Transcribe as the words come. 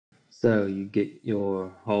So you get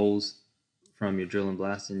your holes from your drill and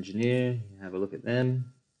blast engineer, you have a look at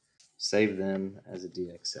them, save them as a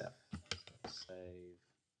DXF. So save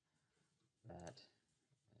that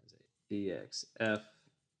as a DXF.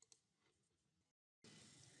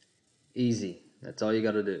 Easy, that's all you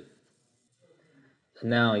got to do. So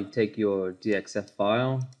now you take your DXF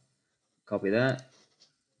file, copy that,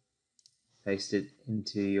 paste it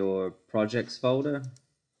into your projects folder,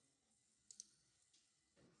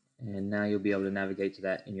 and now you'll be able to navigate to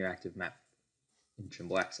that in your active map in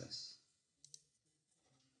Trimble Access.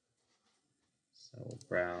 So we'll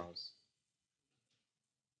browse.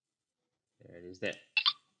 There it is there.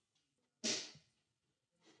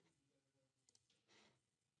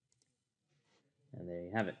 And there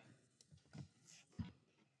you have it.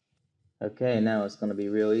 Okay, now it's going to be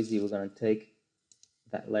real easy. We're going to take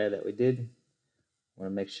that layer that we did. We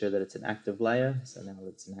want to make sure that it's an active layer. So now that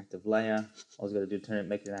it's an active layer, all we've got to do to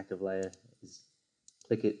make it an active layer is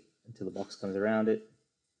click it until the box comes around it.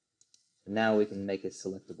 And now we can make it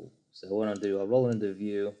selectable. So what I'll do, I'll roll into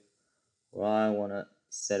view where I want to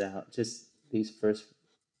set out just these first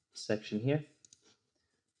section here.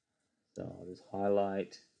 So I'll just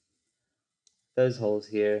highlight those holes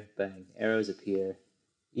here, bang, arrows appear,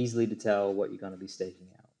 easily to tell what you're going to be staking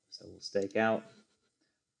out. So we'll stake out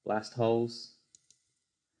blast holes.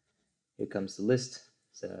 Here comes the list.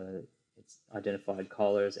 So it's identified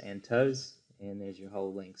collars and toes, and there's your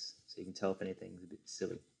hole links, so you can tell if anything's a bit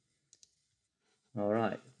silly. All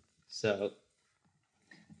right, so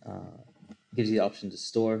gives you the option to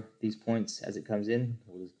store these points as it comes in.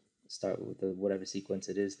 We'll start with whatever sequence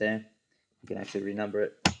it is there. You can actually renumber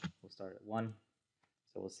it. We'll start at 1,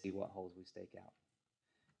 so we'll see what holes we stake out.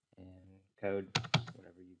 And code,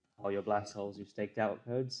 whatever all your blast holes you staked out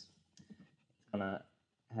codes. It's gonna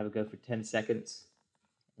have a go for 10 seconds,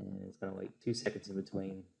 and it's gonna wait 2 seconds in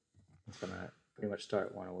between. It's gonna pretty much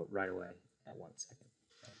start one right away at 1 second.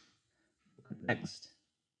 So we'll click next,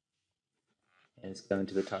 and it's going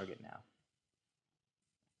to the target now.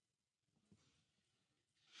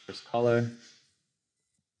 First color.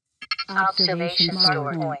 Observation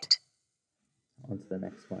start point. On to the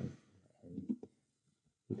next one. And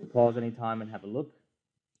you can pause any time and have a look,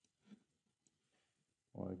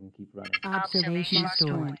 or you can keep running. Observation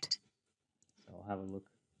start point. So I'll have a look.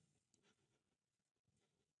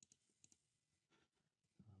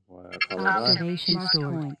 Observation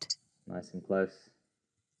start point. Nice and close.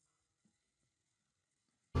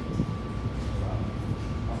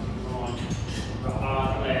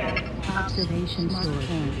 Observation start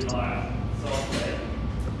point.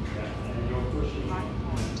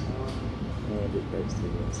 And it goes to the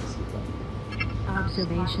SSC button.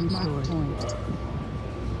 Observation start point.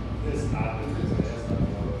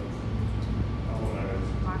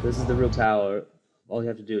 This is the real power. All you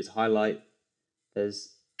have to do is highlight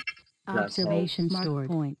those Observation start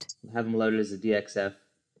point. have them loaded as a DXF,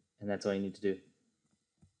 and that's all you need to do.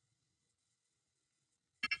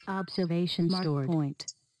 Observation start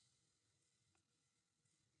point.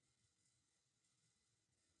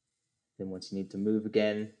 Then once you need to move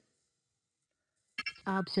again,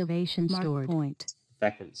 Observation start point. the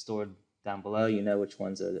fact that it's stored down below, you know which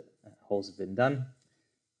ones are holes have been done.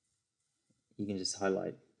 You can just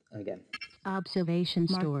highlight again. Observation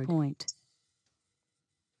start point.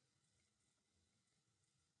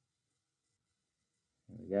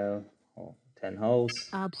 There we go. 10 holes.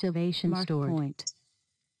 Observation start point.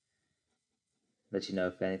 Let you know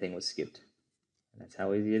if anything was skipped. And that's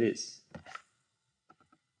how easy it is.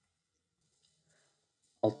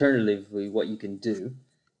 Alternatively, what you can do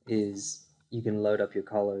is you can load up your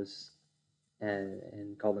collars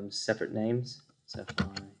and call them separate names. So if I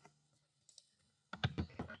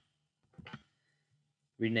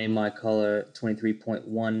rename my collar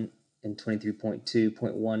 23.1 and 23.2,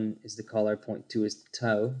 0.1 is the collar, 0.2 is the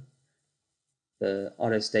toe. The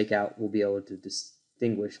auto stakeout will be able to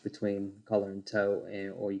distinguish between collar and toe,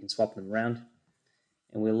 or you can swap them around.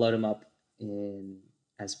 And we'll load them up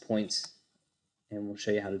as points, and we'll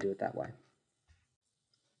show you how to do it that way.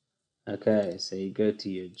 Okay, so you go to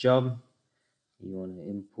your job, you want to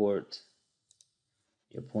import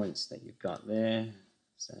your points that you've got there.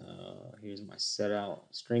 So here's my setout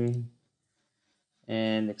string,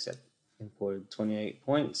 and accept. Imported 28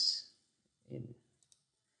 points.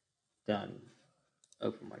 Done.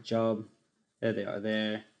 Open my job. There they are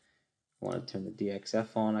there. I want to turn the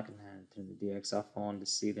DXF on. I can turn the DXF on to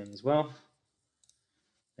see them as well.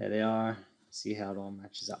 There they are. See how it all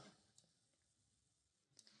matches up.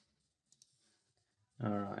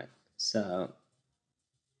 Alright, so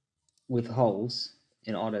with holes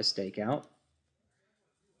in Auto Stakeout,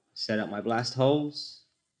 set up my blast holes,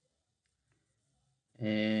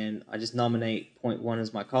 And I just nominate 0.1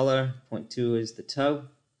 as my color, 0.2 is the toe.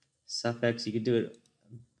 Suffix, you could do it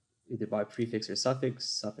either by prefix or suffix.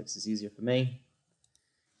 Suffix is easier for me.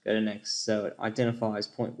 Go to next. So it identifies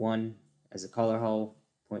 0.1 as a color hole,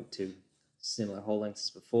 0.2 similar hole lengths as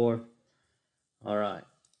before. All right,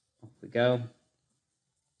 off we go.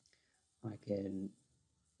 I can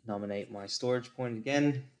nominate my storage point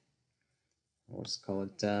again. We'll just call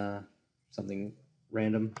it something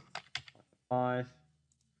random. 5.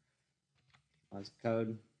 Lines of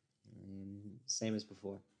code, and same as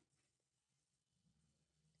before.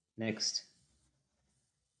 Next.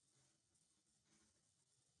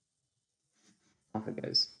 Off it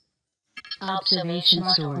goes. Observation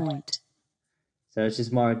stored. Point. So it's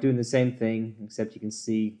just more doing the same thing, except you can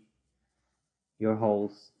see your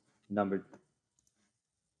holes numbered.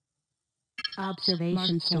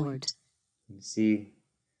 Observation stored. You can see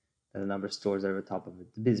that the number stores over top of it.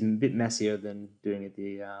 It's a bit messier than doing it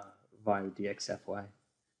via the DXF way,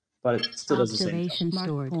 but it still does the same job. Observation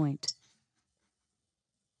stored. Point.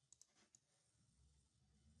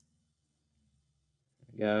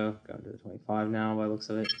 There we go. Going to the 25 now by the looks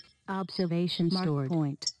of it. Observation stored.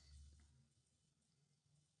 Point.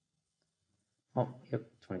 Oh, yep,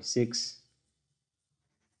 26.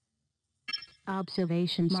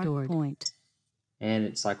 Observation stored. Point. And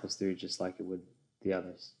it cycles through just like it would the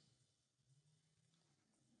others.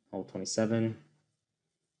 Hole 27.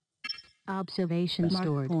 Observation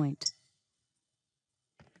stored. Point.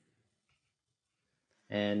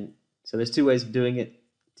 And so there's two ways of doing it.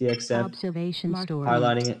 DXF, Observation stored.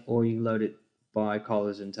 highlighting it, or you load it by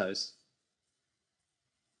collars and toes.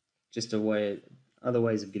 Just other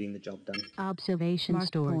ways of getting the job done. Observation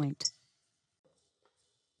stored. Point.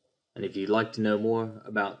 And if you'd like to know more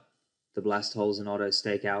about the Blastholes and Auto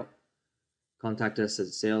Stakeout, contact us at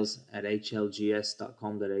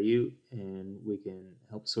sales@hlgs.com.au and we can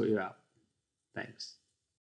help sort you out. Thanks.